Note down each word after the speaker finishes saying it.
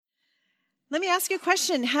Let me ask you a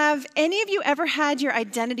question. Have any of you ever had your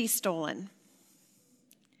identity stolen?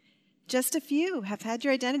 Just a few have had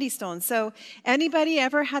your identity stolen. So anybody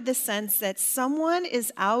ever had the sense that someone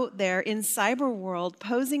is out there in cyber world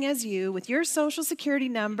posing as you with your social security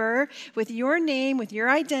number, with your name, with your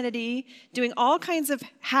identity, doing all kinds of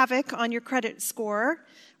havoc on your credit score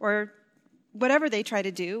or whatever they try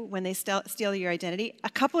to do when they steal your identity? A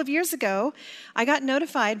couple of years ago, I got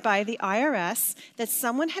notified by the IRS that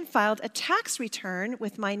someone had filed a tax return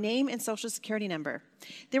with my name and social security number.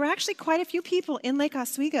 There were actually quite a few people in Lake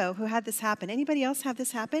Oswego who had this happen. Anybody else have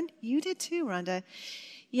this happen? You did too, Rhonda.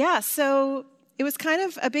 Yeah, so it was kind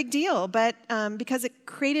of a big deal, but because it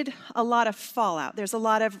created a lot of fallout. There's a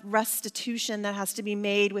lot of restitution that has to be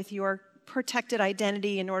made with your protected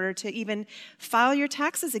identity in order to even file your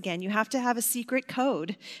taxes again. You have to have a secret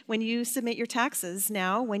code when you submit your taxes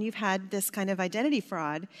now when you've had this kind of identity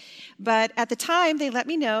fraud. But at the time, they let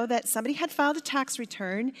me know that somebody had filed a tax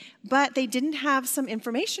return, but they didn't have some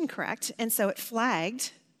information correct, and so it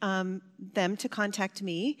flagged them to contact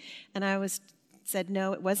me, and I said,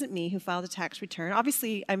 no, it wasn't me who filed a tax return.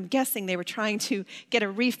 Obviously, I'm guessing they were trying to get a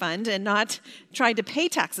refund and not trying to pay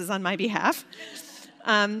taxes on my behalf.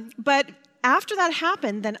 But after that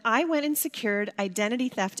happened, then I went and secured identity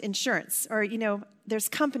theft insurance. Or, there's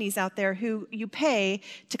companies out there who you pay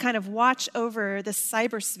to kind of watch over the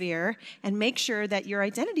cybersphere and make sure that your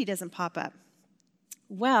identity doesn't pop up.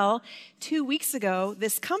 Well, 2 weeks ago,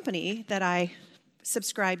 this company that I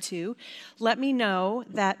subscribe to let me know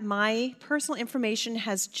that my personal information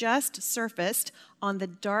has just surfaced on the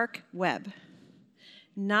dark web.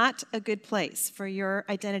 Not a good place for your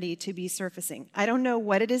identity to be surfacing. I don't know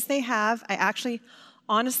what it is they have. I actually,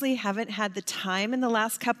 honestly, haven't had the time in the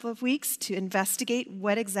last couple of weeks to investigate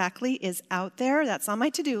what exactly is out there. That's on my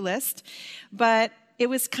to-do list. But it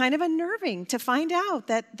was kind of unnerving to find out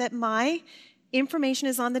that my information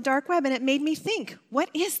is on the dark web, and it made me think, what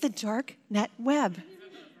is the dark net web?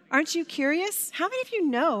 Aren't you curious? How many of you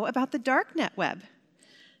know about the dark net web?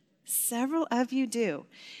 Several of you do.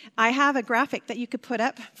 I have a graphic that you could put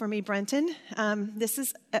up for me, Brenton. This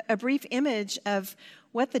is a brief image of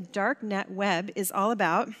what the dark net web is all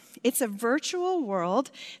about. It's a virtual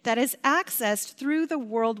world that is accessed through the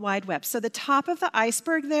World Wide Web. So the top of the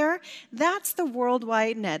iceberg there, that's the World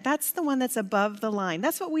Wide Net. That's the one that's above the line.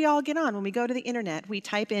 That's what we all get on when we go to the internet. We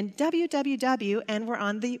type in www and we're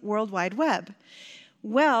on the World Wide Web.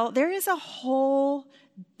 Well, there is a whole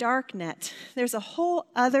darknet. There's a whole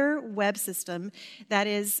other web system that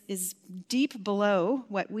is deep below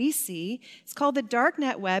what we see. It's called the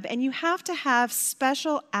darknet web, and you have to have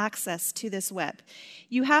special access to this web.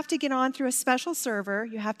 You have to get on through a special server.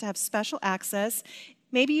 You have to have special access.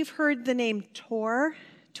 Maybe you've heard the name Tor.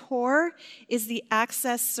 Tor is the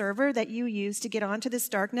access server that you use to get onto this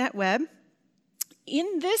darknet web.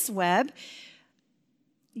 In this web,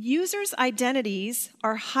 users' identities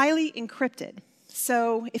are highly encrypted.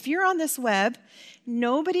 So if you're on this web,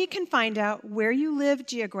 nobody can find out where you live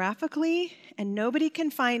geographically, and nobody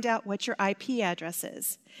can find out what your IP address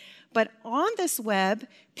is. But on this web,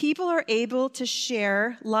 people are able to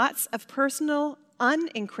share lots of personal,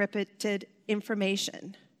 unencrypted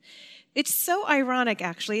information. It's so ironic,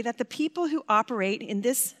 actually, that the people who operate in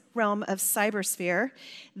this realm of cybersphere,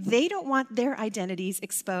 they don't want their identities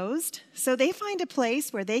exposed. So they find a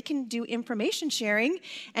place where they can do information sharing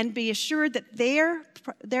and be assured that their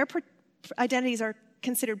identities are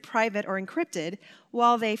considered private or encrypted,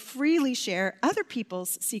 while they freely share other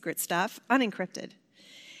people's secret stuff unencrypted.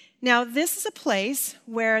 Now, this is a place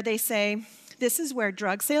where they say, this is where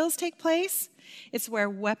drug sales take place. It's where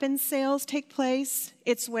weapons sales take place.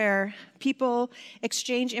 It's where people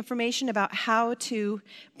exchange information about how to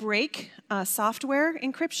break software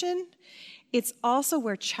encryption. It's also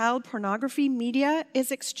where child pornography media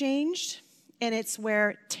is exchanged, and it's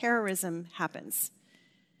where terrorism happens.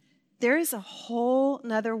 There is a whole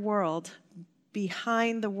nother world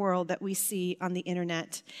behind the world that we see on the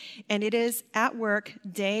internet, and it is at work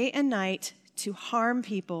day and night to harm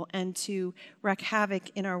people and to wreak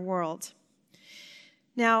havoc in our world.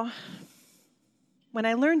 Now, when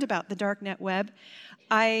I learned about the darknet web,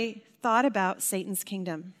 I thought about Satan's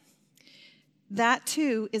kingdom. That,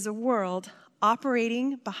 too, is a world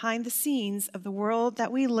operating behind the scenes of the world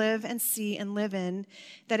that we live and see and live in,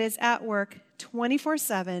 that is at work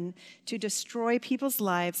 24/7 to destroy people's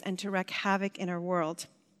lives and to wreak havoc in our world.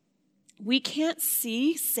 We can't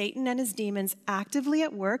see Satan and his demons actively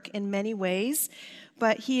at work in many ways,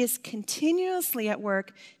 but he is continuously at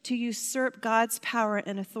work to usurp God's power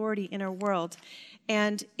and authority in our world.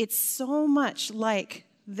 And it's so much like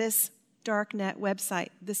this dark net website,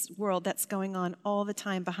 this world that's going on all the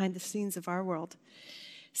time behind the scenes of our world.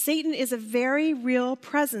 Satan is a very real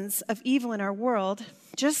presence of evil in our world,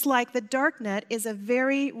 just like the dark net is a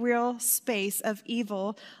very real space of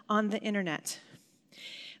evil on the internet.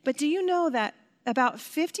 But do you know that about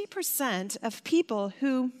 50% of people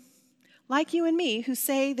who, like you and me, who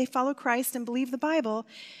say they follow Christ and believe the Bible,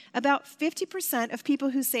 about 50% of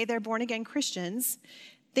people who say they're born-again Christians,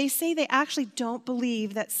 they say they actually don't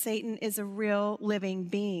believe that Satan is a real living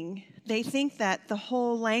being. They think that the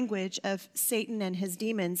whole language of Satan and his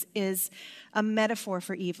demons is a metaphor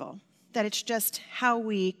for evil, that it's just how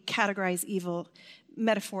we categorize evil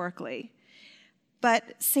metaphorically.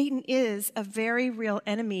 But Satan is a very real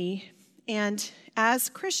enemy, and as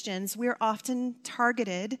Christians, we're often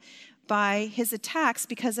targeted by his attacks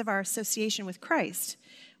because of our association with Christ.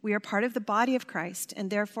 We are part of the body of Christ, and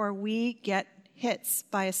therefore we get hits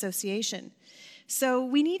by association. So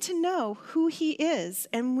we need to know who he is,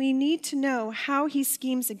 and we need to know how he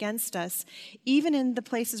schemes against us, even in the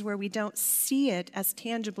places where we don't see it as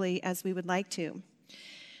tangibly as we would like to.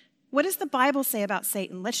 What does the Bible say about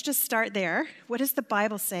Satan? Let's just start there. What does the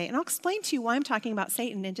Bible say? And I'll explain to you why I'm talking about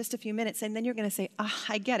Satan in just a few minutes, and then you're going to say,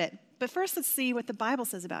 I get it. But first, let's see what the Bible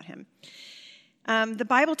says about him. The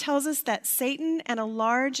Bible tells us that Satan and a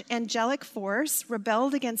large angelic force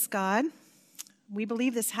rebelled against God. We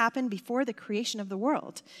believe this happened before the creation of the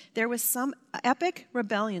world. There was some epic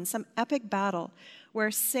rebellion, some epic battle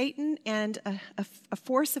where Satan and a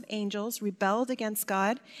force of angels rebelled against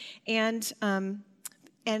God, and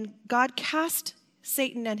God cast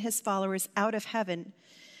Satan and his followers out of heaven.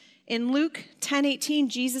 In Luke 10:18,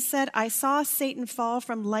 Jesus said, I saw Satan fall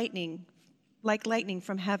from lightning, like lightning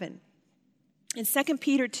from heaven. In 2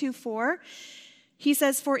 Peter 2:4, he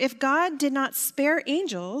says, for if God did not spare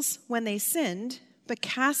angels when they sinned, but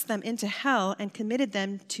cast them into hell and committed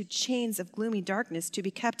them to chains of gloomy darkness to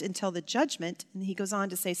be kept until the judgment, and he goes on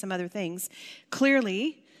to say some other things.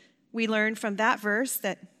 Clearly, we learn from that verse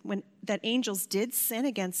that angels did sin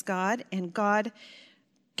against God, and God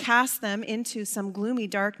cast them into some gloomy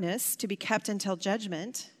darkness to be kept until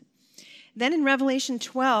judgment. Then in Revelation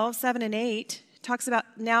 12:7-8, talks about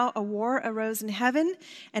now a war arose in heaven,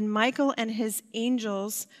 and Michael and his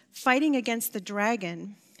angels fighting against the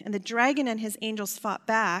dragon. And the dragon and his angels fought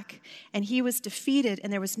back, and he was defeated,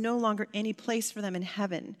 and there was no longer any place for them in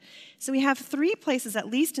heaven. So we have three places, at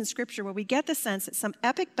least in Scripture, where we get the sense that some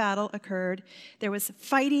epic battle occurred. There was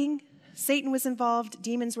fighting, Satan was involved,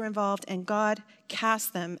 demons were involved, and God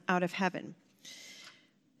cast them out of heaven.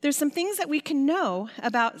 There's some things that we can know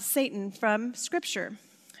about Satan from Scripture.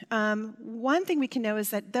 One thing we can know is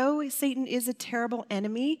that though Satan is a terrible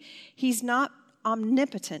enemy, he's not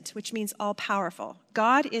omnipotent, which means all-powerful.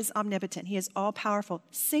 God is omnipotent. He is all-powerful.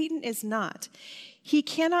 Satan is not. He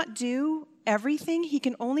cannot do everything. He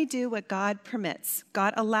can only do what God permits.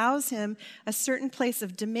 God allows him a certain place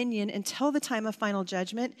of dominion until the time of final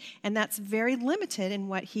judgment, and that's very limited in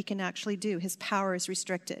what he can actually do. His power is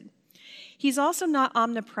restricted. He's also not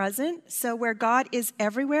omnipresent, so where God is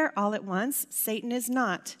everywhere all at once, Satan is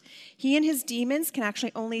not. He and his demons can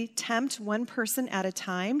actually only tempt one person at a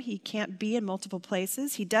time. He can't be in multiple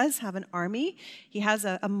places. He does have an army. He has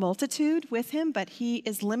a multitude with him, but he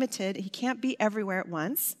is limited. He can't be everywhere at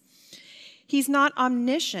once. He's not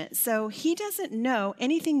omniscient, so he doesn't know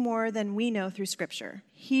anything more than we know through Scripture.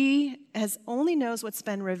 He only knows what's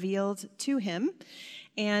been revealed to him.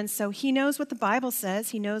 And so he knows what the Bible says.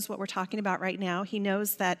 He knows what we're talking about right now. He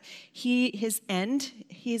knows that he's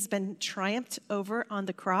been triumphed over on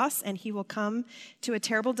the cross, and he will come to a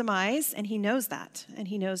terrible demise, and he knows that. And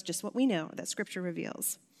he knows just what we know, that Scripture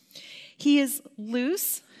reveals. He is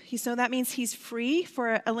loose, so that means he's free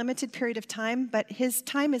for a limited period of time, but his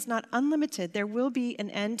time is not unlimited. There will be an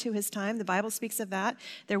end to his time. The Bible speaks of that.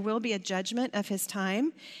 There will be a judgment of his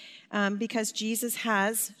time. Because Jesus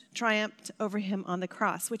has triumphed over him on the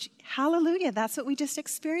cross, which, hallelujah, that's what we just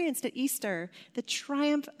experienced at Easter, the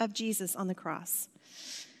triumph of Jesus on the cross.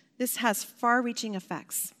 This has far-reaching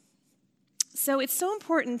effects. So it's so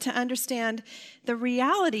important to understand the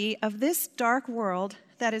reality of this dark world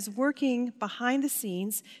that is working behind the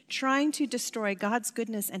scenes, trying to destroy God's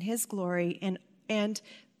goodness and his glory, and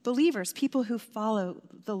believers, people who follow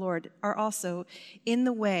the Lord, are also in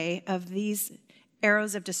the way of these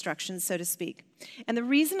arrows of destruction, so to speak. And the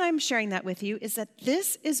reason I'm sharing that with you is that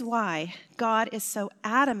this is why God is so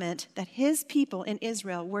adamant that his people in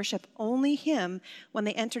Israel worship only him when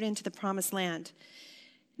they entered into the promised land.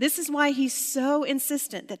 This is why he's so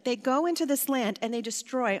insistent that they go into this land and they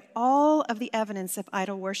destroy all of the evidence of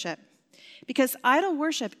idol worship. Because idol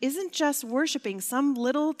worship isn't just worshiping some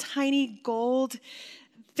little tiny gold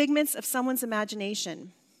figments of someone's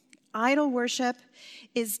imagination. Idol worship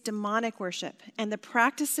is demonic worship, and the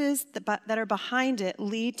practices that are behind it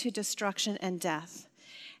lead to destruction and death.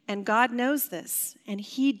 And God knows this, and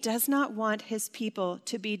he does not want his people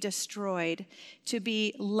to be destroyed, to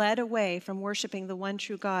be led away from worshiping the one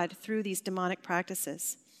true God through these demonic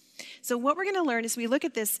practices. So what we're going to learn as we look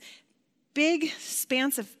at this big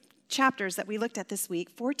span of chapters that we looked at this week,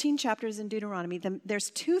 14 chapters in Deuteronomy, there's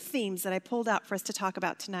two themes that I pulled out for us to talk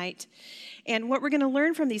about tonight. And what we're going to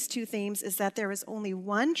learn from these two themes is that there is only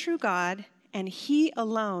one true God, and he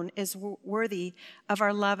alone is worthy of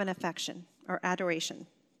our love and affection or adoration.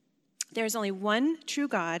 There's only one true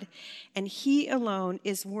God, and he alone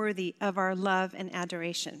is worthy of our love and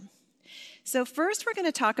adoration. So first, we're going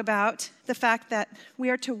to talk about the fact that we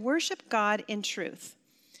are to worship God in truth.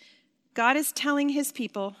 God is telling his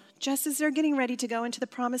people, just as they're getting ready to go into the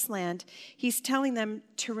promised land, he's telling them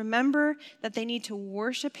to remember that they need to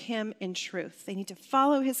worship him in truth. They need to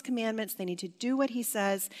follow his commandments. They need to do what he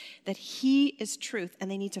says, that he is truth,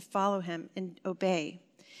 and they need to follow him and obey.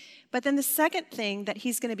 But then the second thing that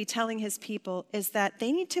he's going to be telling his people is that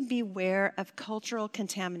they need to beware of cultural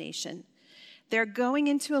contamination. They're going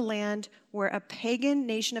into a land where a pagan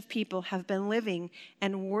nation of people have been living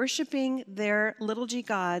and worshiping their little g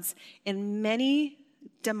gods in many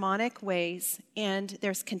demonic ways, and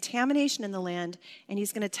there's contamination in the land, and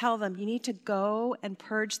he's going to tell them, you need to go and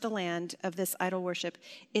purge the land of this idol worship.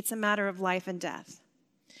 It's a matter of life and death.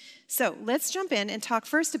 So let's jump in and talk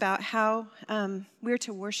first about how we're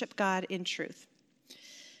to worship God in truth.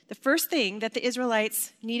 The first thing that the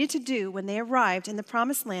Israelites needed to do when they arrived in the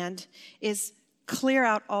promised land is clear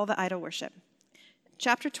out all the idol worship.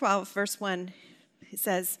 Chapter 12, verse 1, it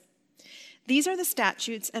says, "These are the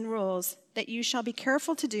statutes and rules that you shall be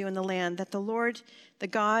careful to do in the land that the Lord, the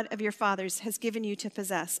God of your fathers, has given you to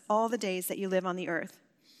possess all the days that you live on the earth.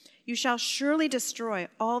 You shall surely destroy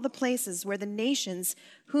all the places where the nations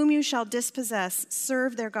whom you shall dispossess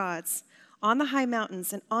serve their gods, on the high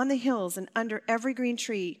mountains and on the hills and under every green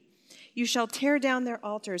tree. You shall tear down their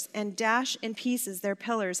altars and dash in pieces their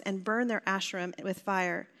pillars and burn their Asherim with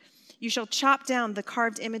fire. You shall chop down the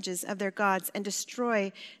carved images of their gods and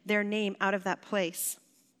destroy their name out of that place."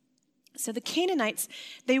 So the Canaanites,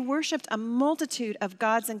 they worshipped a multitude of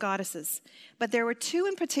gods and goddesses, but there were two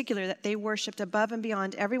in particular that they worshipped above and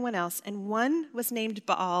beyond everyone else, and one was named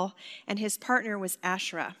Baal, and his partner was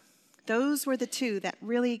Asherah. Those were the two that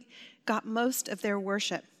really got most of their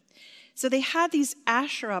worship. So they had these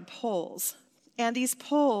Asherah poles, and these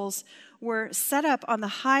poles were set up on the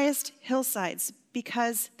highest hillsides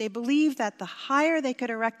because they believed that the higher they could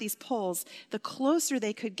erect these poles, the closer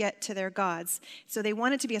they could get to their gods. So they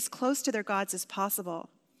wanted to be as close to their gods as possible.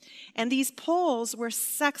 And these poles were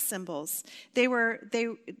sex symbols. They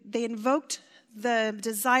invoked the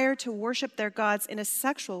desire to worship their gods in a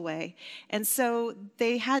sexual way. And so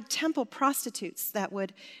they had temple prostitutes that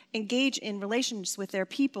would engage in relations with their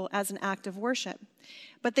people as an act of worship.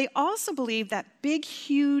 But they also believed that big,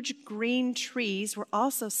 huge green trees were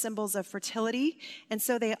also symbols of fertility, and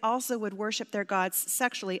so they also would worship their gods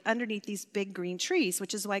sexually underneath these big green trees,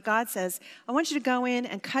 which is why God says, I want you to go in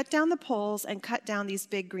and cut down the poles and cut down these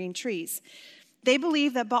big green trees. They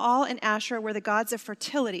believed that Baal and Asherah were the gods of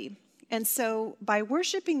fertility, and so by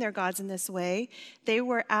worshiping their gods in this way, they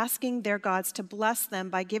were asking their gods to bless them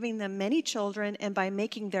by giving them many children and by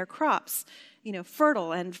making their crops,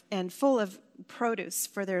 fertile and full of produce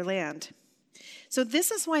for their land. So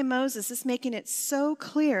this is why Moses is making it so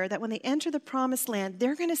clear that when they enter the promised land,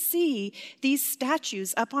 they're going to see these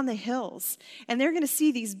statues up on the hills, and they're going to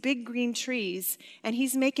see these big green trees, and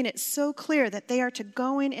he's making it so clear that they are to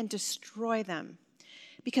go in and destroy them.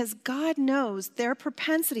 Because God knows their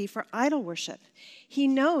propensity for idol worship. He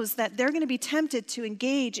knows that they're going to be tempted to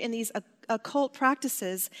engage in these occult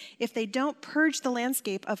practices if they don't purge the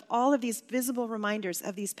landscape of all of these visible reminders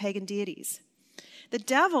of these pagan deities. The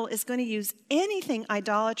devil is going to use anything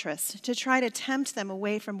idolatrous to try to tempt them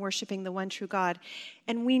away from worshiping the one true God.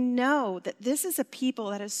 And we know that this is a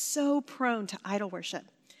people that is so prone to idol worship.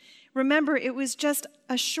 Remember, it was just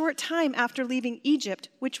a short time after leaving Egypt,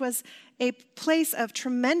 which was a place of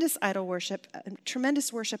tremendous idol worship,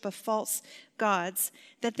 tremendous worship of false gods,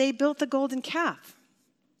 that they built the golden calf.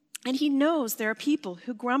 And he knows there are people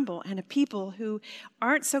who grumble and people who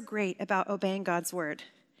aren't so great about obeying God's word.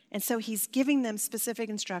 And so he's giving them specific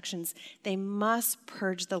instructions. They must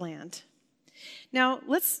purge the land. Now,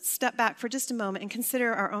 let's step back for just a moment and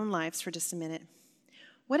consider our own lives for just a minute.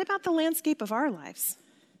 What about the landscape of our lives?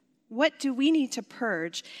 What do we need to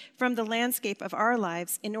purge from the landscape of our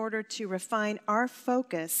lives in order to refine our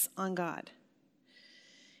focus on God?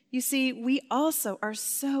 You see, we also are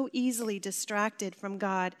so easily distracted from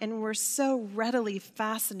God, and we're so readily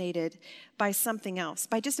fascinated by something else,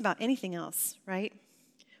 by just about anything else, right?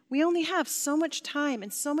 We only have so much time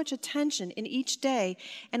and so much attention in each day,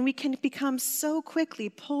 and we can become so quickly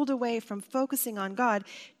pulled away from focusing on God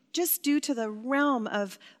just due to the realm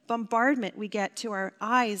of bombardment we get to our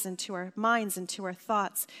eyes and to our minds and to our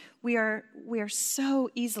thoughts. We are so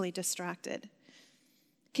easily distracted.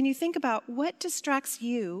 Can you think about what distracts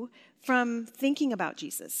you from thinking about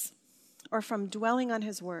Jesus or from dwelling on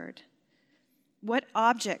his word? What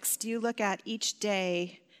objects do you look at each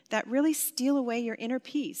day that really steal away your inner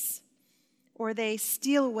peace, or they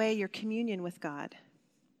steal away your communion with God?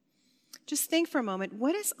 Just think for a moment,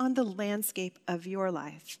 what is on the landscape of your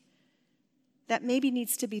life that maybe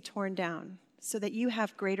needs to be torn down so that you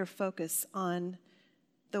have greater focus on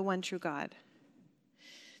the one true God?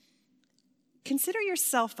 Consider your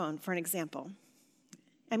cell phone for an example.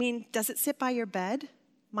 I mean, does it sit by your bed?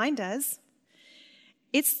 Mine does.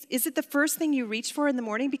 Is it the first thing you reach for in the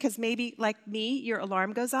morning because maybe, like me, your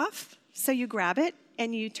alarm goes off? So you grab it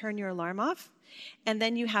and you turn your alarm off, and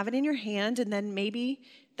then you have it in your hand, and then maybe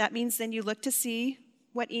that means then you look to see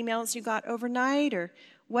what emails you got overnight or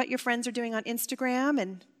what your friends are doing on Instagram,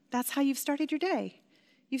 and that's how you've started your day.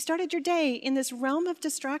 You've started your day in this realm of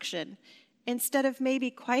distraction, instead of maybe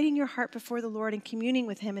quieting your heart before the Lord and communing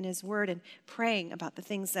with him in his word and praying about the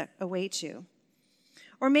things that await you.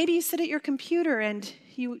 Or maybe you sit at your computer and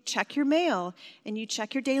you check your mail and you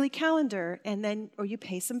check your daily calendar, or you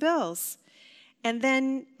pay some bills. And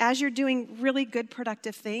then as you're doing really good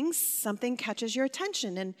productive things, something catches your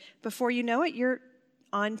attention, and before you know it, you're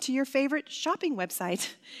on to your favorite shopping website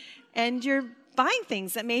and you're buying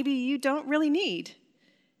things that maybe you don't really need.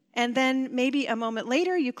 And then maybe a moment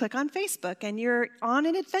later, you click on Facebook and you're on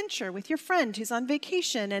an adventure with your friend who's on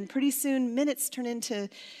vacation, and pretty soon minutes turn into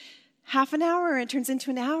half an hour and turns into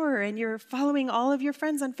an hour, and you're following all of your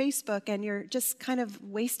friends on Facebook and you're just kind of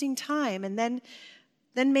wasting time. And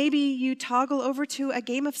then maybe you toggle over to a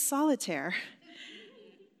game of solitaire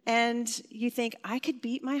and you think, I could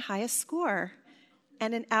beat my highest score.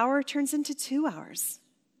 And an hour turns into 2 hours.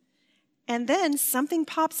 And then something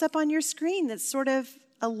pops up on your screen that sort of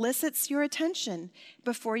elicits your attention.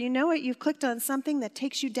 Before you know it, you've clicked on something that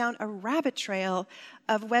takes you down a rabbit trail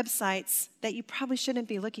of websites that you probably shouldn't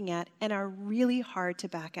be looking at and are really hard to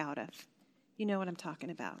back out of. You know what I'm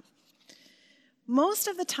talking about. Most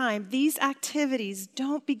of the time, these activities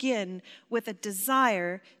don't begin with a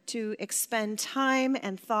desire to expend time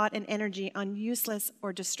and thought and energy on useless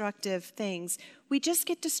or destructive things. We just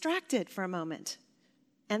get distracted for a moment,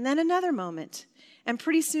 and then another moment. And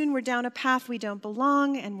pretty soon we're down a path we don't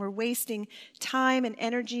belong, and we're wasting time and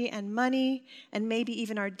energy and money and maybe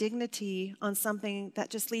even our dignity on something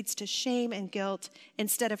that just leads to shame and guilt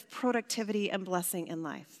instead of productivity and blessing in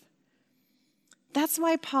life. That's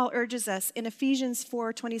why Paul urges us in Ephesians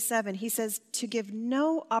 4:27, he says, to give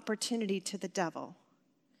no opportunity to the devil.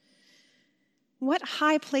 What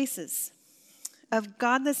high places of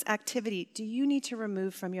godless activity do you need to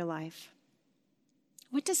remove from your life?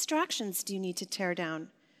 What distractions do you need to tear down?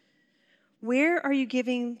 Where are you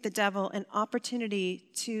giving the devil an opportunity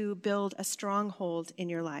to build a stronghold in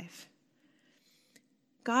your life?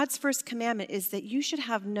 God's first commandment is that you should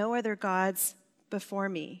have no other gods before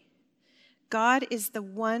me. God is the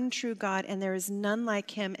one true God, and there is none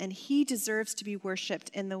like him, and he deserves to be worshiped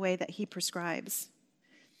in the way that he prescribes.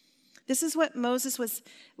 This is what Moses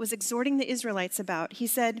was exhorting the Israelites about. He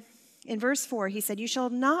said, in verse 4, he said, "You shall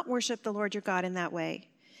not worship the Lord your God in that way,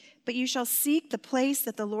 but you shall seek the place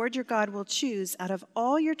that the Lord your God will choose out of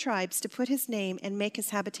all your tribes to put his name and make his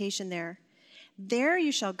habitation there. There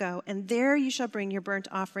you shall go, and there you shall bring your burnt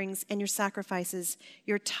offerings and your sacrifices,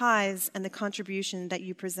 your tithes and the contribution that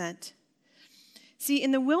you present." See,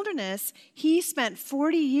 in the wilderness, he spent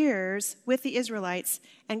 40 years with the Israelites,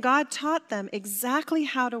 and God taught them exactly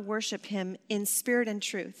how to worship him in spirit and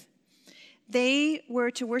truth. They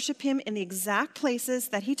were to worship him in the exact places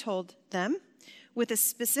that he told them, with the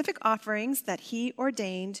specific offerings that he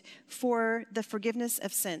ordained for the forgiveness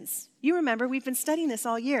of sins. You remember, we've been studying this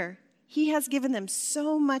all year. He has given them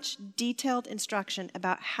so much detailed instruction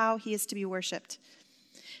about how he is to be worshiped.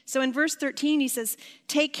 So in verse 13, he says,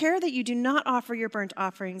 "Take care that you do not offer your burnt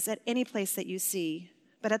offerings at any place that you see,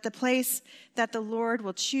 but at the place that the Lord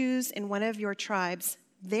will choose in one of your tribes.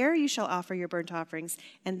 There you shall offer your burnt offerings,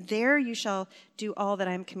 and there you shall do all that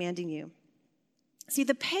I am commanding you." See,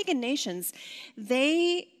 the pagan nations,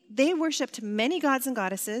 they they worshiped many gods and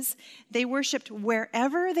goddesses. They worshiped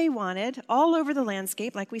wherever they wanted, all over the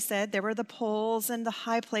landscape. Like we said, there were the poles and the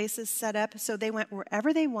high places set up, so they went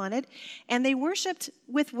wherever they wanted. And they worshiped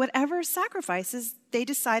with whatever sacrifices they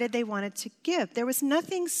decided they wanted to give. There was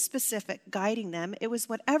nothing specific guiding them. It was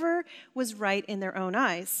whatever was right in their own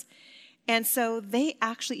eyes. And so they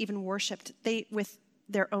actually even worshiped with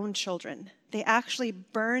their own children. They actually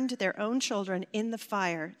burned their own children in the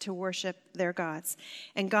fire to worship their gods.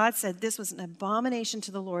 And God said this was an abomination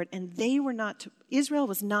to the Lord, and Israel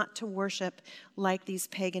was not to worship like these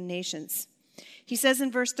pagan nations. He says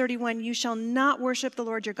in verse 31, "You shall not worship the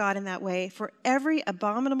Lord your God in that way, for every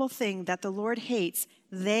abominable thing that the Lord hates,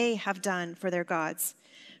 they have done for their gods.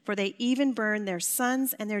 For they even burn their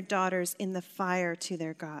sons and their daughters in the fire to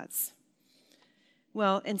their gods."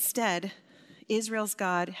 Well, instead, Israel's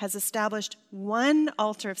God has established one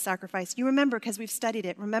altar of sacrifice. You remember, because we've studied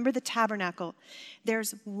it, remember the tabernacle.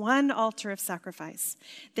 There's one altar of sacrifice.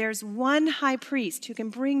 There's one high priest who can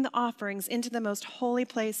bring the offerings into the most holy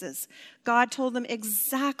places. God told them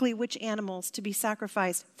exactly which animals to be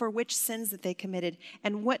sacrificed for which sins that they committed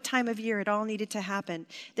and what time of year it all needed to happen.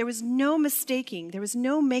 There was no mistaking. There was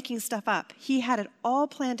no making stuff up. He had it all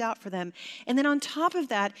planned out for them. And then on top of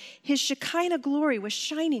that, his Shekinah glory was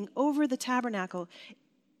shining over the tabernacle,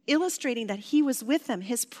 illustrating that he was with them.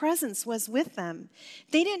 His presence was with them.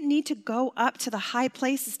 They didn't need to go up to the high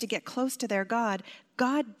places to get close to their God.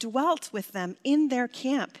 God dwelt with them in their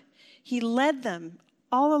camp. He led them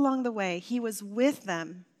all along the way. He was with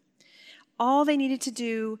them. All they needed to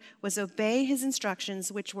do was obey his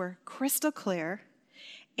instructions, which were crystal clear,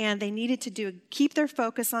 and they needed to keep their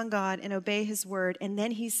focus on God and obey his word. And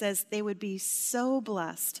then he says they would be so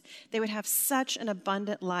blessed. They would have such an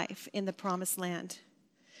abundant life in the promised land.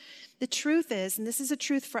 The truth is, and this is a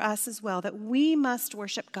truth for us as well, that we must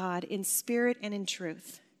worship God in spirit and in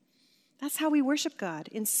truth. That's how we worship God,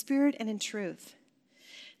 in spirit and in truth.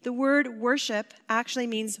 The word worship actually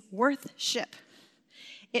means worthship.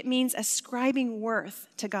 It means ascribing worth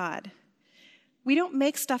to God. We don't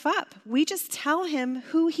make stuff up. We just tell him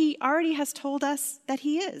who he already has told us that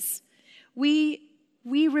he is. We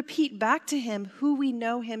repeat back to him who we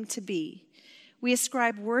know him to be. We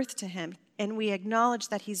ascribe worth to him, and we acknowledge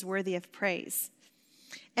that he's worthy of praise.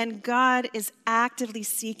 And God is actively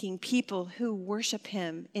seeking people who worship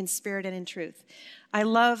him in spirit and in truth. I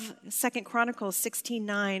love 2 Chronicles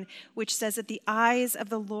 16:9, which says that the eyes of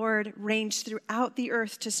the Lord range throughout the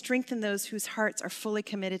earth to strengthen those whose hearts are fully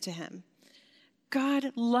committed to him.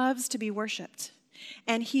 God loves to be worshiped,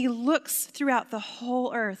 and he looks throughout the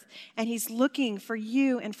whole earth, and he's looking for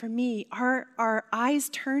you and for me. Our eyes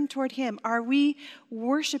turned toward him. Are we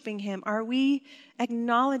worshiping him? Are we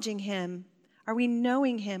acknowledging him? Are we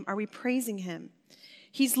knowing him? Are we praising him?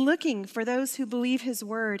 He's looking for those who believe his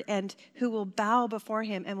word and who will bow before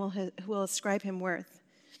him and who will ascribe him worth.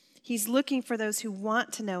 He's looking for those who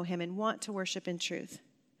want to know him and want to worship in truth.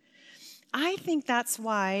 I think that's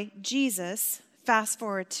why Jesus, fast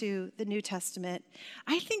forward to the New Testament,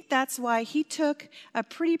 I think that's why he took a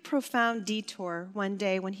pretty profound detour one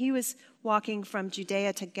day when he was walking from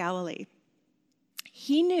Judea to Galilee.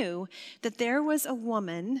 He knew that there was a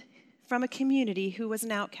woman from a community who was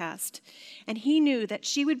an outcast, and he knew that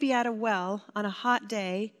she would be at a well on a hot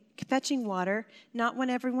day fetching water, not when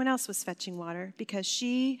everyone else was fetching water, because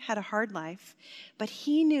she had a hard life. But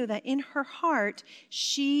he knew that in her heart,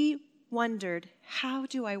 she wondered, how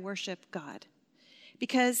do I worship God?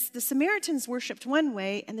 Because the Samaritans worshiped one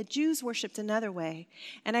way and the Jews worshiped another way.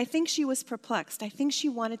 And I think she was perplexed. I think she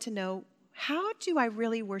wanted to know, how do I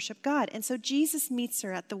really worship God? And so Jesus meets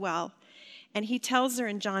her at the well, and he tells her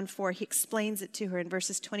in John 4, he explains it to her in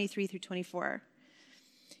verses 23 through 24.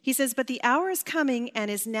 He says, "But the hour is coming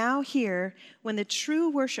and is now here when the true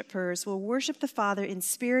worshipers will worship the Father in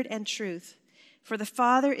spirit and truth, for the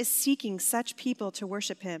Father is seeking such people to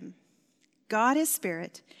worship him. God is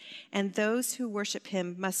spirit, and those who worship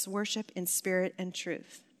him must worship in spirit and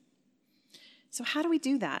truth." So how do we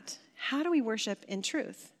do that? How do we worship in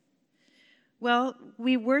truth? Well,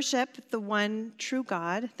 we worship the one true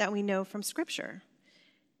God that we know from Scripture,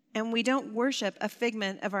 and we don't worship a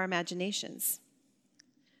figment of our imaginations.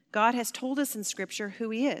 God has told us in Scripture who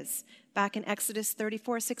he is. Back in Exodus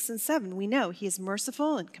 34:6-7, we know he is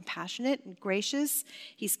merciful and compassionate and gracious.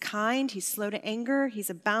 He's kind, he's slow to anger, he's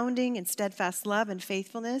abounding in steadfast love and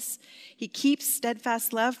faithfulness. He keeps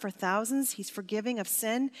steadfast love for thousands, he's forgiving of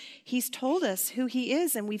sin. He's told us who he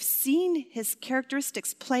is, and we've seen his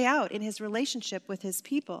characteristics play out in his relationship with his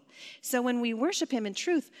people. So when we worship him in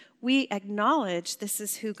truth, we acknowledge this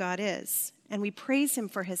is who God is, and we praise him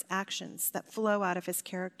for his actions that flow out of his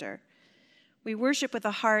character. We worship with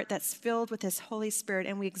a heart that's filled with his Holy Spirit,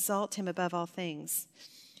 and we exalt him above all things.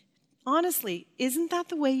 Honestly, isn't that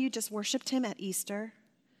the way you just worshiped him at Easter?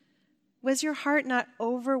 Was your heart not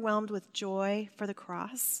overwhelmed with joy for the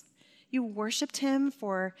cross? You worshiped him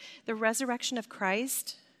for the resurrection of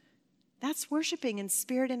Christ? That's worshiping in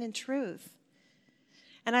spirit and in truth.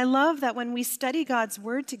 And I love that when we study God's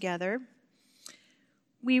word together,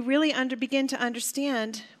 we really begin to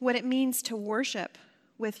understand what it means to worship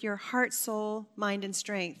with your heart, soul, mind, and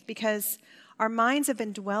strength, because our minds have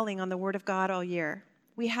been dwelling on the word of God all year.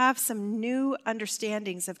 We have some new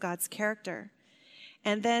understandings of God's character.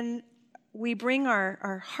 And then we bring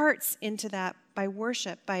our hearts into that by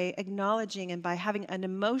worship, by acknowledging and by having an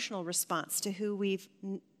emotional response to who we've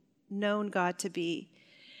known God to be.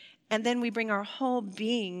 And then we bring our whole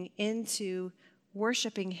being into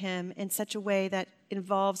worshiping him in such a way that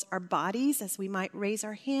involves our bodies as we might raise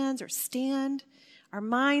our hands or stand, our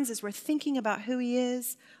minds as we're thinking about who he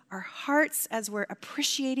is, our hearts as we're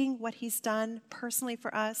appreciating what he's done personally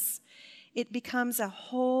for us. It becomes a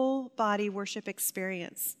whole body worship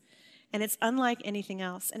experience. And it's unlike anything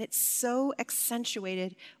else. And it's so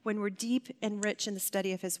accentuated when we're deep and rich in the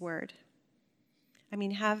study of his word. I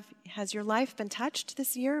mean, has your life been touched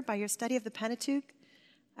this year by your study of the Pentateuch?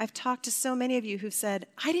 I've talked to so many of you who've said,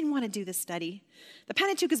 I didn't want to do this study. The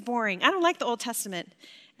Pentateuch is boring. I don't like the Old Testament.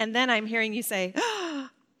 And then I'm hearing you say, I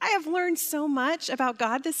have learned so much about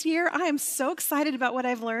God this year. I am so excited about what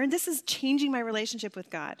I've learned. This is changing my relationship with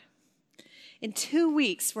God. In 2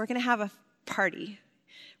 weeks, we're going to have a party.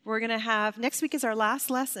 Next week is our last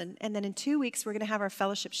lesson. And then in 2 weeks, we're going to have our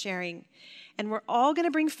fellowship sharing. And we're all going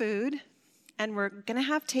to bring food. And we're going to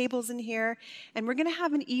have tables in here, and we're going to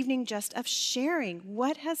have an evening just of sharing.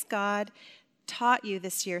 What has God taught you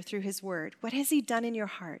this year through his word? What has he done in your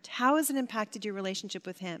heart? How has it impacted your relationship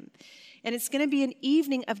with him? And it's going to be an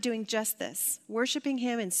evening of doing just this, worshiping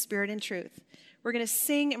him in spirit and truth. We're going to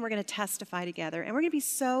sing, and we're going to testify together, and we're going to be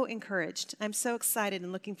so encouraged. I'm so excited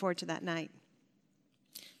and looking forward to that night.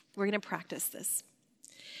 We're going to practice this.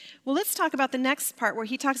 Well, let's talk about the next part where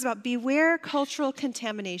he talks about beware cultural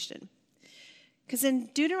contamination. Because in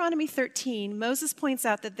Deuteronomy 13, Moses points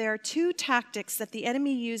out that there are 2 tactics that the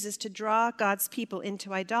enemy uses to draw God's people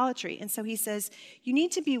into idolatry. And so he says, you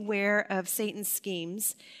need to beware of Satan's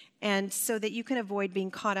schemes, and so that you can avoid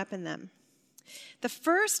being caught up in them. The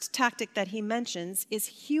first tactic that he mentions is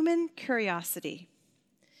human curiosity.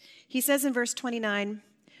 He says in verse 29,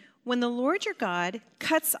 when the Lord your God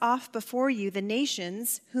cuts off before you the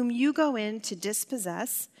nations whom you go in to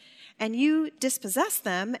dispossess, and you dispossess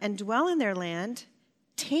them and dwell in their land,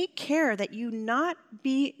 take care that you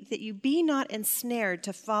be not ensnared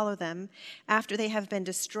to follow them after they have been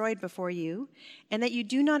destroyed before you, and that you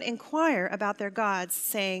do not inquire about their gods,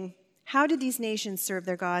 saying, how did these nations serve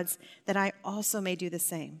their gods, that I also may do the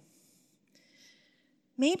same?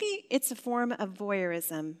 Maybe it's a form of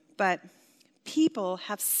voyeurism, but people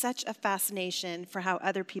have such a fascination for how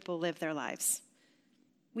other people live their lives.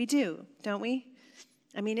 We do, don't we?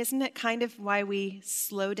 I mean, isn't it kind of why we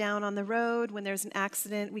slow down on the road when there's an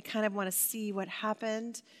accident? We kind of want to see what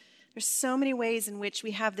happened. There's so many ways in which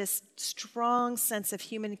we have this strong sense of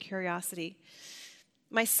human curiosity.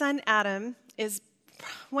 My son, Adam, is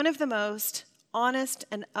one of the most honest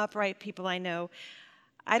and upright people I know.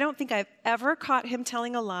 I don't think I've ever caught him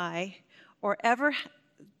telling a lie or ever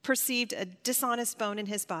perceived a dishonest bone in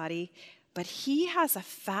his body. But he has a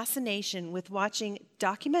fascination with watching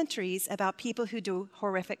documentaries about people who do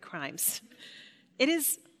horrific crimes. It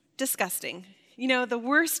is disgusting. You know, the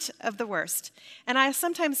worst of the worst. And I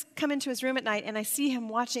sometimes come into his room at night and I see him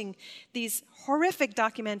watching these horrific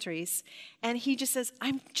documentaries. And he just says,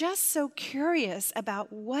 I'm just so curious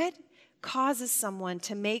about what causes someone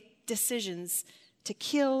to make decisions to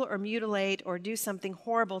kill or mutilate or do something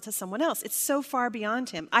horrible to someone else. It's so far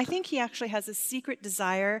beyond him. I think he actually has a secret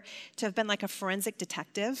desire to have been like a forensic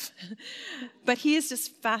detective, but he is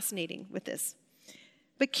just fascinating with this.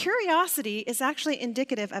 But curiosity is actually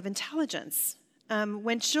indicative of intelligence.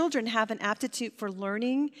 When children have an aptitude for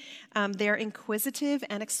learning, they're inquisitive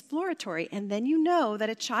and exploratory, and then you know that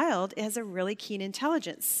a child has a really keen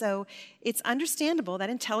intelligence. So it's understandable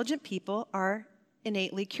that intelligent people are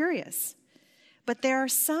innately curious. But there are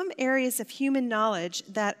some areas of human knowledge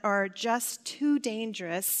that are just too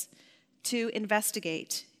dangerous to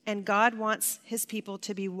investigate. And God wants his people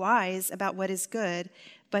to be wise about what is good,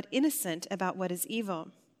 but innocent about what is evil.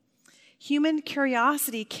 Human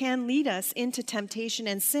curiosity can lead us into temptation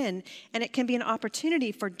and sin, and it can be an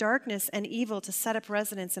opportunity for darkness and evil to set up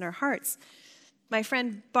residence in our hearts. My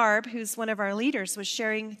friend Barb, who's one of our leaders, was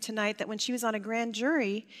sharing tonight that when she was on a grand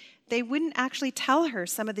jury, they wouldn't actually tell her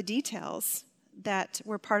some of the details that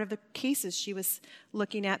were part of the cases she was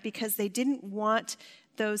looking at because they didn't want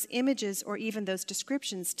those images or even those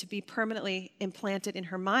descriptions to be permanently implanted in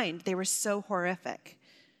her mind. They were so horrific.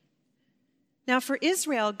 Now, for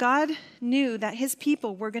Israel, God knew that his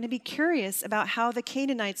people were going to be curious about how the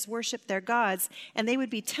Canaanites worshiped their gods, and they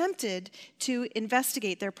would be tempted to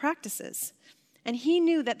investigate their practices. And he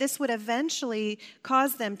knew that this would eventually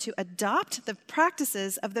cause them to adopt the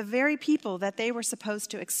practices of the very people that they were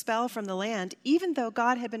supposed to expel from the land, even though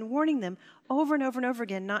God had been warning them over and over and over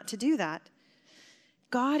again not to do that.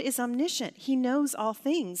 God is omniscient. He knows all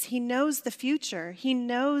things. He knows the future. He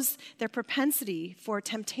knows their propensity for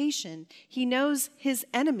temptation. He knows his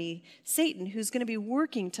enemy, Satan, who's going to be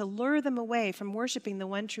working to lure them away from worshiping the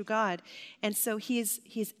one true God. And so he's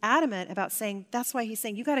adamant about saying, that's why he's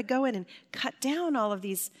saying, you got to go in and cut down all of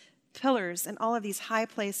these pillars and all of these high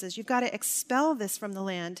places. You've got to expel this from the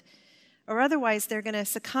land, or otherwise they're going to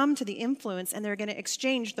succumb to the influence and they're going to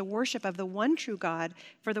exchange the worship of the one true God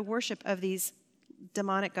for the worship of these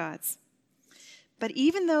demonic gods. But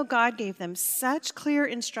even though God gave them such clear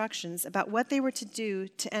instructions about what they were to do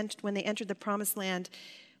when they entered the promised land,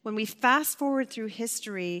 when we fast forward through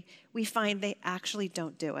history, we find they actually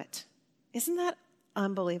don't do it. Isn't that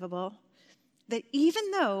unbelievable? That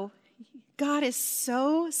even though God is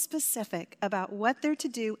so specific about what they're to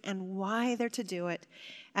do and why they're to do it,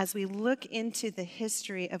 as we look into the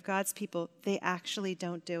history of God's people, they actually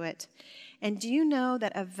don't do it. And do you know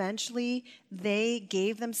that eventually they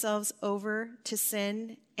gave themselves over to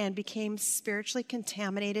sin and became spiritually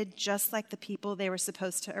contaminated just like the people they were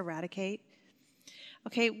supposed to eradicate?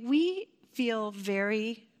 Okay, we feel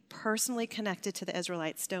very personally connected to the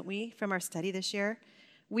Israelites, don't we, from our study this year?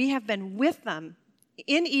 We have been with them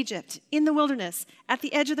in Egypt, in the wilderness, at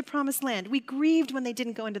the edge of the promised land. We grieved when they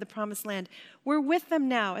didn't go into the promised land. We're with them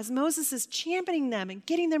now as Moses is championing them and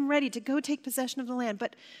getting them ready to go take possession of the land.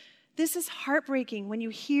 But this is heartbreaking when you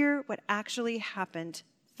hear what actually happened.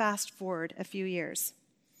 Fast forward a few years.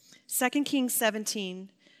 2 Kings 17,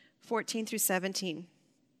 14 through 17.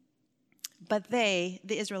 But they,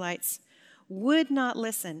 the Israelites, would not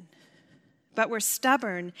listen, but were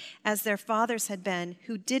stubborn as their fathers had been,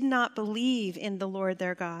 who did not believe in the Lord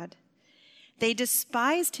their God. They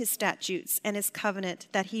despised his statutes and his covenant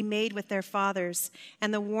that he made with their fathers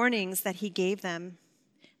and the warnings that he gave them.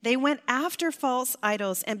 They went after false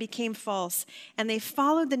idols and became false, and they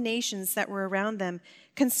followed the nations that were around them,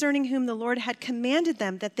 concerning whom the Lord had commanded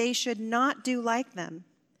them that they should not do like them.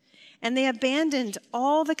 And they abandoned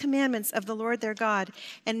all the commandments of the Lord their God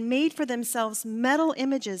and made for themselves metal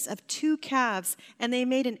images of 2 calves, and they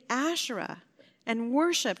made an Asherah and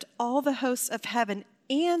worshipped all the hosts of heaven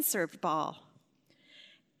and served Baal.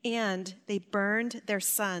 And they burned their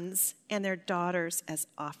sons and their daughters as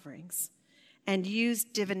offerings, and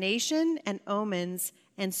used divination and omens,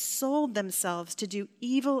 and sold themselves to do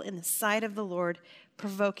evil in the sight of the Lord,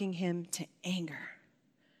 provoking him to anger.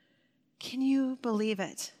 Can you believe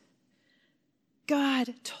it?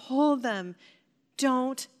 God told them,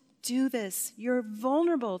 don't do this. You're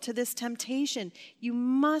vulnerable to this temptation. You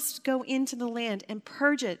must go into the land and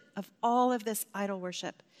purge it of all of this idol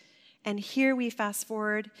worship. And here we fast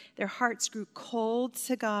forward, their hearts grew cold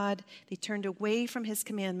to God, they turned away from his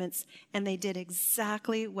commandments, and they did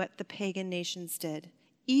exactly what the pagan nations did,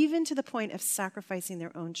 even to the point of sacrificing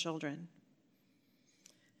their own children.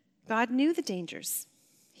 God knew the dangers.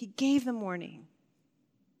 He gave them warning.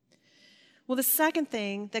 Well, the second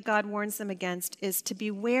thing that God warns them against is to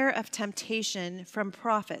beware of temptation from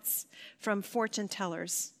prophets, from fortune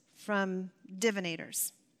tellers, from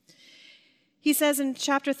divinators. He says in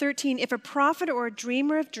chapter 13, if a prophet or a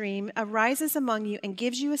dreamer of dream arises among you and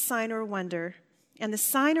gives you a sign or a wonder, and the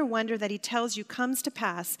sign or wonder that he tells you comes to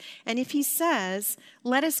pass, and if he says,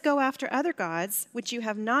 let us go after other gods, which you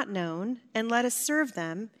have not known, and let us serve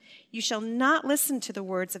them, you shall not listen to the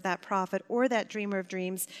words of that prophet or that dreamer of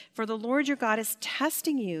dreams, for the Lord your God is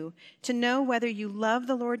testing you to know whether you love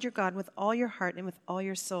the Lord your God with all your heart and with all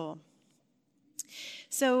your soul.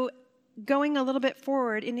 So, going a little bit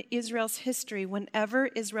forward in Israel's history, whenever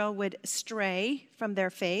Israel would stray from their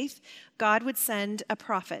faith, God would send a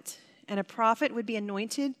prophet. And a prophet would be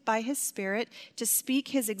anointed by his Spirit to speak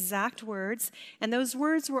his exact words. And those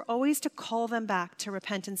words were always to call them back to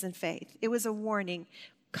repentance and faith. It was a warning.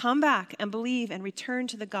 Come back and believe and return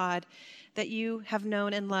to the God that you have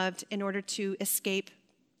known and loved in order to escape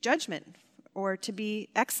judgment or to be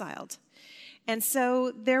exiled. And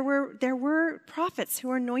so there were prophets who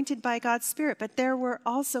were anointed by God's Spirit, but there were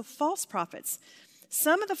also false prophets,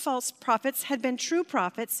 Some of the false prophets had been true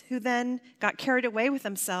prophets who then got carried away with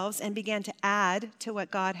themselves and began to add to what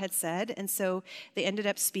God had said, and so they ended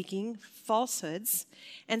up speaking falsehoods.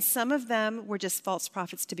 And some of them were just false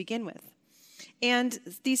prophets to begin with. And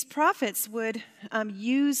these prophets would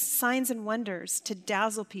use signs and wonders to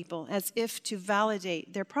dazzle people as if to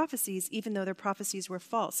validate their prophecies, even though their prophecies were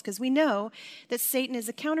false. Because we know that Satan is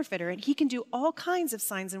a counterfeiter, and he can do all kinds of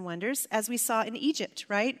signs and wonders, as we saw in Egypt,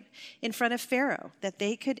 right? In front of Pharaoh, that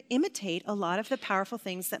they could imitate a lot of the powerful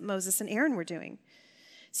things that Moses and Aaron were doing.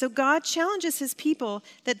 So God challenges his people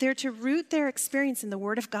that they're to root their experience in the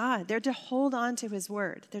Word of God. They're to hold on to his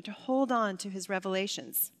Word. They're to hold on to his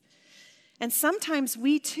revelations. And sometimes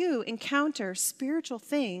we too encounter spiritual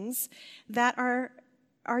things that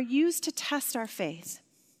are used to test our faith.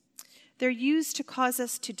 They're used to cause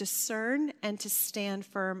us to discern and to stand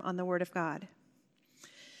firm on the Word of God.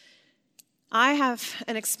 I have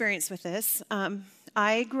an experience with this.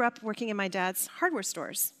 I grew up working in my dad's hardware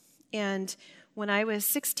stores. And when I was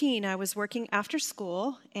 16, I was working after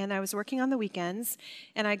school, and I was working on the weekends,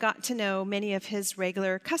 and I got to know many of his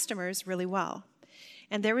regular customers really well.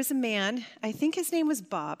 And there was a man, I think his name was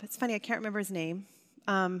Bob. It's funny, I can't remember his name,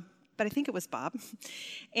 but I think it was Bob.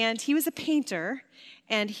 And he was a painter,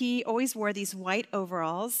 and he always wore these white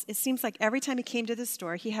overalls. It seems like every time he came to the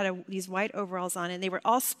store, he had these white overalls on, and they were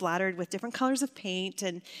all splattered with different colors of paint.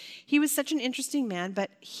 And he was such an interesting man,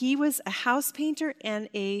 but he was a house painter and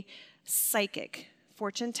a psychic,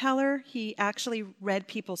 fortune teller. He actually read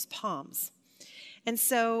people's palms. And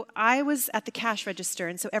so I was at the cash register,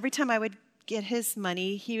 and so every time I would get his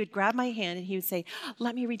money, he would grab my hand and he would say,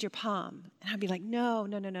 "Let me read your palm." And I'd be like, no,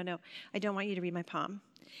 I don't want you to read my palm.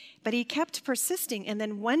 But he kept persisting, and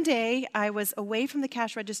then one day I was away from the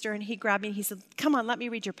cash register and he grabbed me and he said, "Come on, let me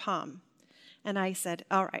read your palm." And I said,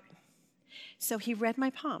 "All right." So he read my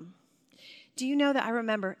palm. Do you know that I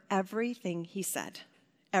remember everything he said?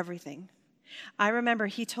 Everything. I remember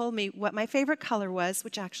he told me what my favorite color was,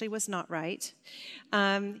 which actually was not right.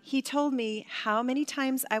 He told me how many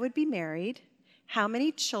times I would be married, how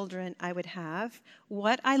many children I would have,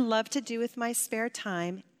 what I love to do with my spare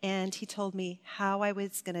time, and he told me how I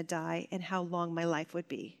was going to die and how long my life would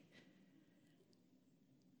be.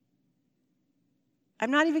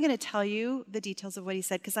 I'm not even going to tell you the details of what he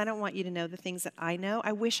said because I don't want you to know the things that I know.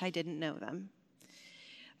 I wish I didn't know them.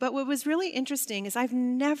 But what was really interesting is I've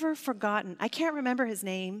never forgotten, I can't remember his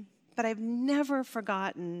name, but I've never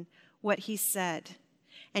forgotten what he said.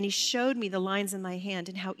 And he showed me the lines in my hand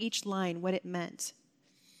and how each line, what it meant.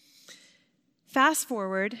 Fast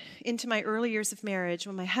forward into my early years of marriage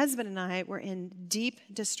when my husband and I were in deep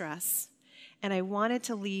distress and I wanted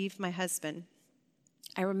to leave my husband.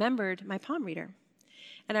 I remembered my palm reader.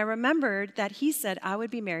 And I remembered that he said I would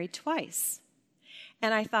be married twice.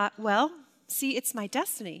 And I thought, well, see, it's my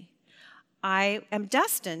destiny. I am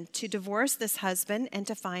destined to divorce this husband and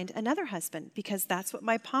to find another husband because that's what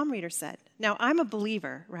my palm reader said. Now, I'm a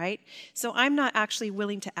believer, right? So I'm not actually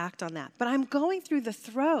willing to act on that. But I'm going through the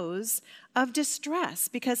throes of distress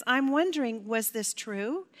because I'm wondering, was this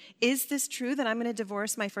true? Is this true that I'm going to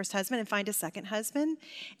divorce my first husband and find a second husband?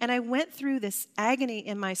 And I went through this agony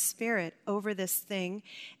in my spirit over this thing,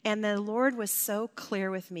 and the Lord was so clear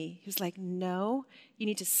with me. He was like, no, you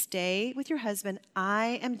need to stay with your husband.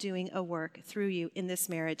 I am doing a work through you in this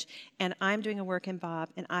marriage, and I'm doing a work in Bob,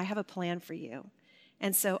 and I have a plan for you.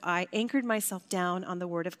 And so I anchored myself down on the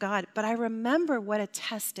Word of God. But I remember what a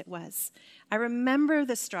test it was. I remember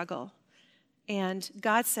the struggle. And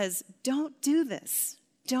God says, don't do this.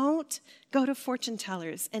 Don't go to fortune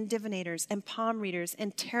tellers and divinators and palm readers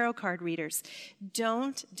and tarot card readers.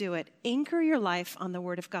 Don't do it. Anchor your life on the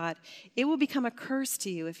Word of God. It will become a curse to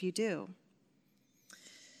you if you do.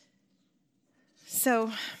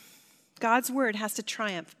 So God's Word has to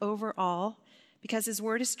triumph over all because His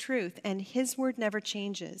Word is truth and His Word never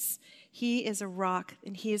changes. He is a rock,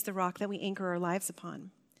 and He is the rock that we anchor our lives upon.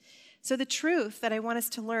 So the truth that I want us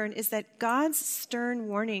to learn is that God's stern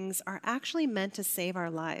warnings are actually meant to save our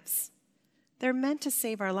lives. They're meant to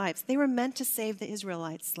save our lives. They were meant to save the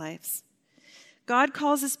Israelites' lives. God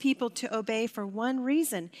calls His people to obey for one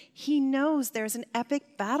reason. He knows there's an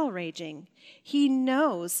epic battle raging. He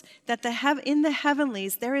knows that in the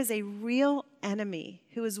heavenlies there is a real enemy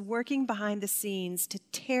who is working behind the scenes to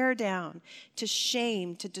tear down, to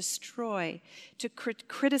shame, to destroy, to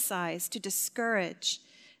criticize, to discourage.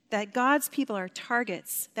 that God's people are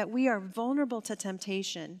targets, that we are vulnerable to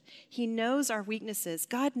temptation. He knows our weaknesses.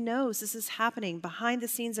 God knows this is happening behind the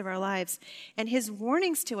scenes of our lives. And his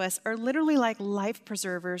warnings to us are literally like life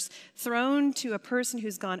preservers thrown to a person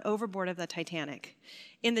who's gone overboard of the Titanic.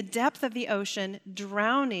 In the depth of the ocean,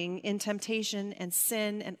 drowning in temptation and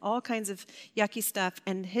sin and all kinds of yucky stuff.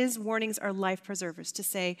 And his warnings are life preservers to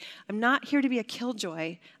say, I'm not here to be a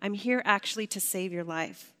killjoy. I'm here actually to save your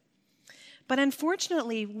life. But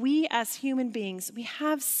unfortunately, we as human beings, we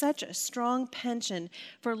have such a strong penchant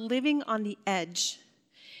for living on the edge.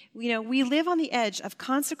 We live on the edge of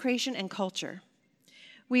consecration and culture.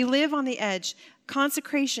 We live on the edge,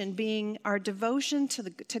 consecration being our devotion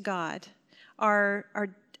to God, our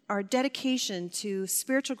dedication to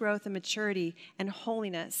spiritual growth and maturity and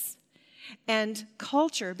holiness, and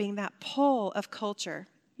culture being that pole of culture.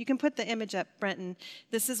 You can put the image up, Brenton.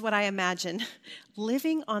 This is what I imagine,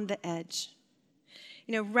 living on the edge.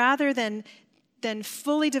 Rather than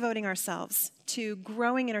fully devoting ourselves to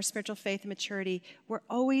growing in our spiritual faith and maturity, we're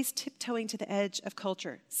always tiptoeing to the edge of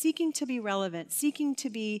culture, seeking to be relevant, seeking to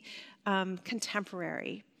be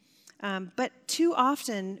contemporary. But too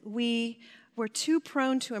often, we're too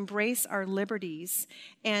prone to embrace our liberties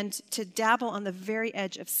and to dabble on the very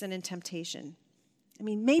edge of sin and temptation.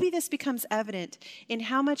 Maybe this becomes evident in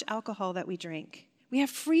how much alcohol that we drink. We have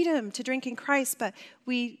freedom to drink in Christ, but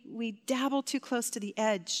we dabble too close to the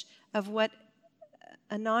edge of what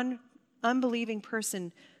a unbelieving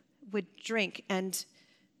person would drink and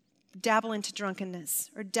dabble into drunkenness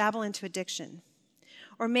or dabble into addiction.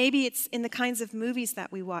 Or maybe it's in the kinds of movies that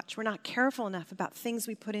we watch. We're not careful enough about things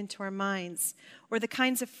we put into our minds, or the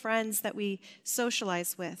kinds of friends that we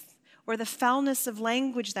socialize with, or the foulness of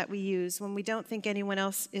language that we use when we don't think anyone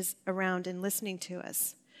else is around and listening to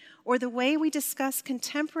us, or the way we discuss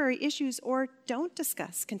contemporary issues or don't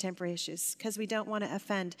discuss contemporary issues because we don't want to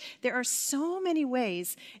offend. There are so many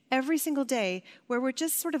ways every single day where we're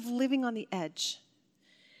just sort of living on the edge.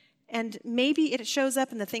 And maybe it shows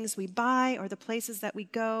up in the things we buy or the places that we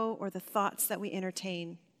go or the thoughts that we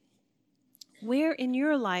entertain. Where in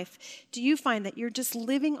your life do you find that you're just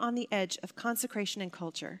living on the edge of consecration and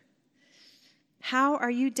culture? How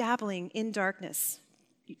are you dabbling in darkness?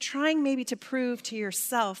 You're trying maybe to prove to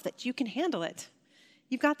yourself that you can handle it.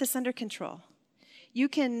 You've got this under control. You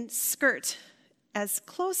can skirt as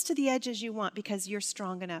close to the edge as you want because you're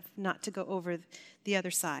strong enough not to go over the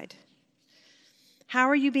other side. How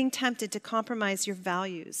are you being tempted to compromise your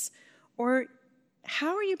values? Or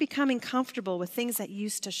how are you becoming comfortable with things that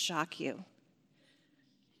used to shock you?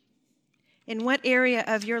 In what area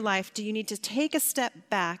of your life do you need to take a step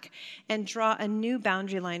back and draw a new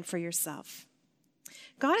boundary line for yourself?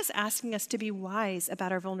 God is asking us to be wise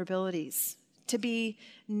about our vulnerabilities, to be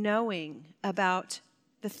knowing about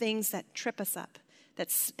the things that trip us up,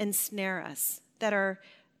 that ensnare us, that are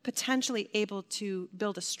potentially able to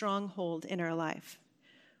build a stronghold in our life.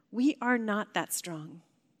 We are not that strong.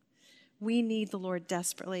 We need the Lord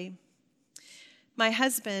desperately. My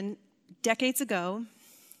husband, decades ago,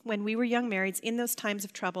 when we were young marrieds, in those times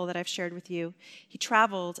of trouble that I've shared with you, he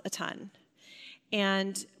traveled a ton.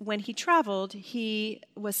 And when he traveled, he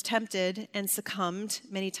was tempted and succumbed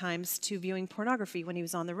many times to viewing pornography when he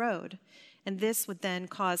was on the road. And this would then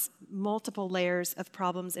cause multiple layers of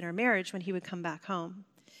problems in our marriage when he would come back home.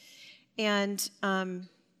 And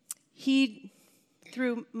he,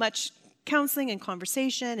 through much counseling and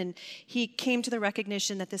conversation, and he came to the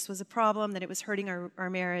recognition that this was a problem, that it was hurting our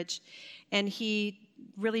marriage. And he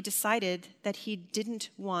really decided that he didn't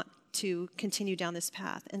want to continue down this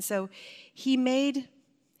path. And so he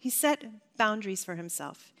set boundaries for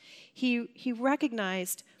himself. He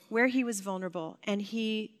recognized where he was vulnerable, and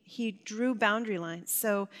he drew boundary lines.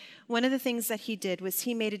 So one of the things that he did was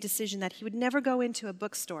he made a decision that he would never go into a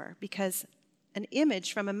bookstore because an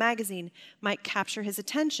image from a magazine might capture his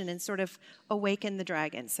attention and sort of awaken the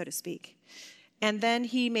dragon, so to speak. And then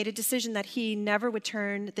he made a decision that he never would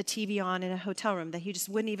turn the TV on in a hotel room, that he just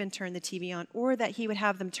wouldn't even turn the TV on, or that he would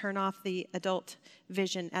have them turn off the adult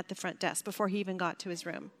vision at the front desk before he even got to his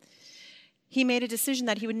room. He made a decision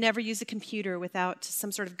that he would never use a computer without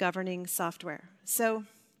some sort of governing software. So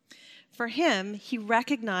for him, he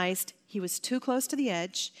recognized he was too close to the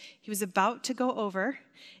edge. He was about to go over.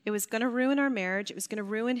 It was going to ruin our marriage. It was going to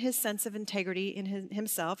ruin his sense of integrity in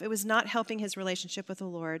himself. It was not helping his relationship with the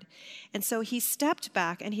Lord. And so he stepped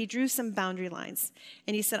back and he drew some boundary lines.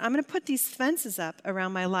 And he said, I'm going to put these fences up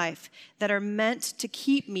around my life that are meant to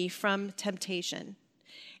keep me from temptation.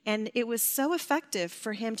 And it was so effective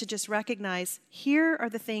for him to just recognize, here are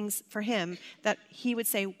the things for him that he would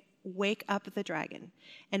say, wake up the dragon.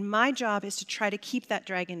 And my job is to try to keep that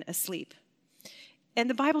dragon asleep. And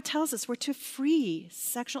the Bible tells us we're to flee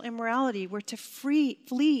sexual immorality. We're to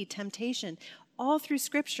flee temptation. All through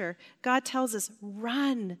Scripture, God tells us,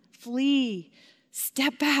 run, flee,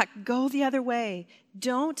 step back, go the other way.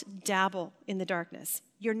 Don't dabble in the darkness.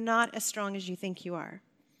 You're not as strong as you think you are.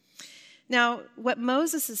 Now, what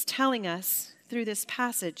Moses is telling us through this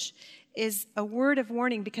passage is a word of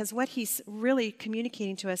warning, because what he's really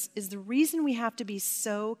communicating to us is the reason we have to be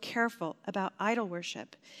so careful about idol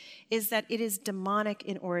worship is that it is demonic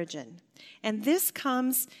in origin. And this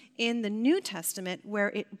comes in the New Testament,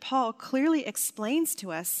 where Paul clearly explains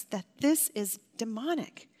to us that this is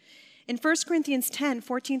demonic. In 1 Corinthians 10,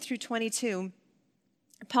 14 through 22,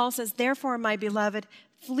 Paul says, "Therefore, my beloved,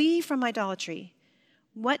 flee from idolatry.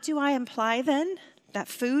 What do I imply then? That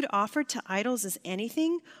food offered to idols is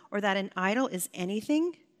anything, or that an idol is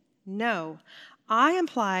anything? No. I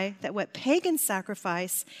imply that what pagans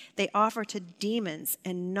sacrifice, they offer to demons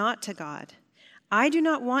and not to God. I do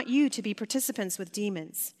not want you to be participants with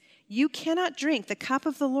demons. You cannot drink the cup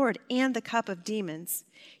of the Lord and the cup of demons.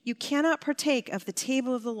 You cannot partake of the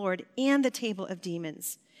table of the Lord and the table of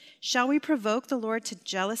demons. Shall we provoke the Lord to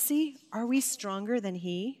jealousy? Are we stronger than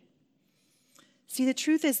he?" See, the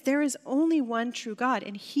truth is there is only one true God,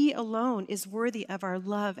 and he alone is worthy of our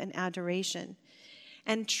love and adoration.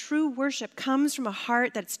 And true worship comes from a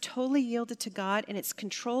heart that's totally yielded to God, and it's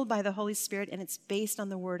controlled by the Holy Spirit, and it's based on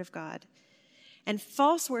the Word of God. And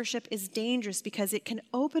false worship is dangerous because it can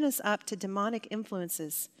open us up to demonic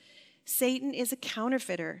influences. Satan is a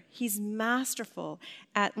counterfeiter. He's masterful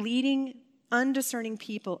at leading undiscerning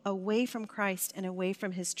people away from Christ and away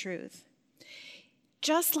from his truth.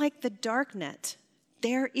 Just like the dark net,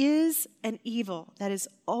 there is an evil that is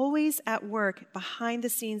always at work behind the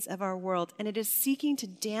scenes of our world, and it is seeking to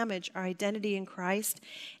damage our identity in Christ,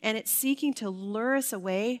 and it's seeking to lure us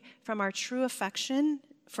away from our true affection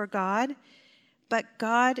for God. But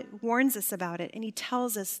God warns us about it, and he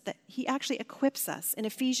tells us that he actually equips us. In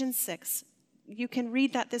Ephesians 6, you can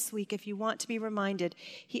read that this week if you want to be reminded.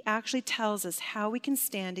 He actually tells us how we can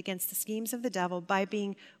stand against the schemes of the devil by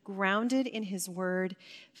being grounded in his word,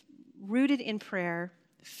 rooted in prayer,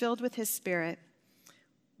 filled with his Spirit.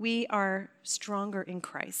 We are stronger in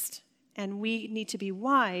Christ, and we need to be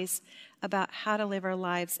wise about how to live our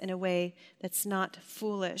lives in a way that's not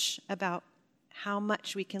foolish about how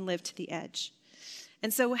much we can live to the edge.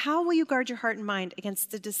 And so how will you guard your heart and mind against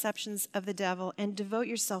the deceptions of the devil and devote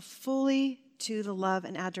yourself fully to the love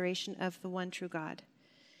and adoration of the one true God?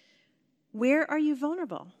 Where are you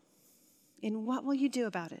vulnerable? And what will you do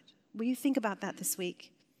about it? Will you think about that this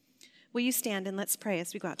week? Will you stand and let's pray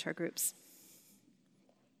as we go out to our groups?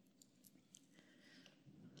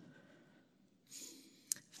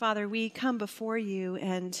 Father, we come before you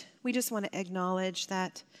and we just want to acknowledge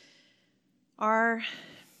that our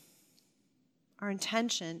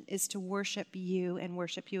intention is to worship you and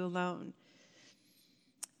worship you alone.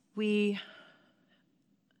 We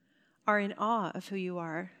are in awe of who you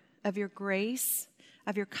are, of your grace,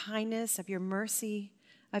 of your kindness, of your mercy,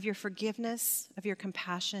 of your forgiveness, of your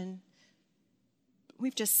compassion.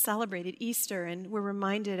 We've just celebrated Easter, and we're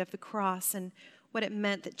reminded of the cross and what it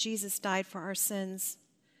meant that Jesus died for our sins,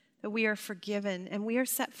 that we are forgiven and we are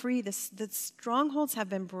set free. The strongholds have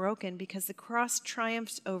been broken because the cross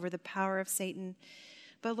triumphed over the power of Satan.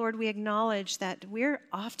 But Lord, we acknowledge that we're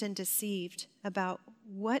often deceived about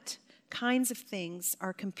what kinds of things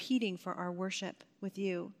are competing for our worship with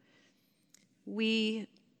you. We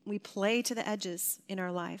play to the edges in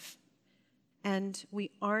our life, and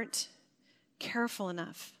we aren't careful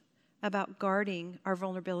enough about guarding our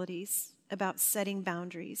vulnerabilities, about setting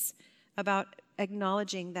boundaries, about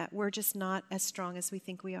acknowledging that we're just not as strong as we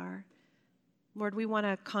think we are. Lord, we want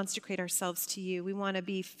to consecrate ourselves to you. We want to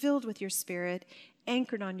be filled with your Spirit,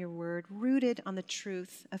 anchored on your word, rooted on the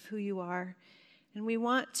truth of who you are. And we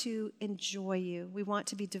want to enjoy you. We want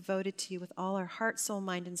to be devoted to you with all our heart, soul,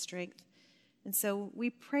 mind, and strength. And so we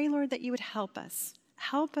pray, Lord, that you would help us.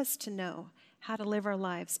 Help us to know how to live our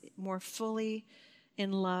lives more fully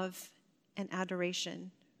in love and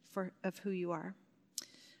adoration of who you are.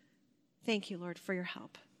 Thank you, Lord, for your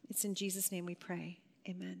help. It's in Jesus' name we pray.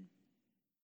 Amen.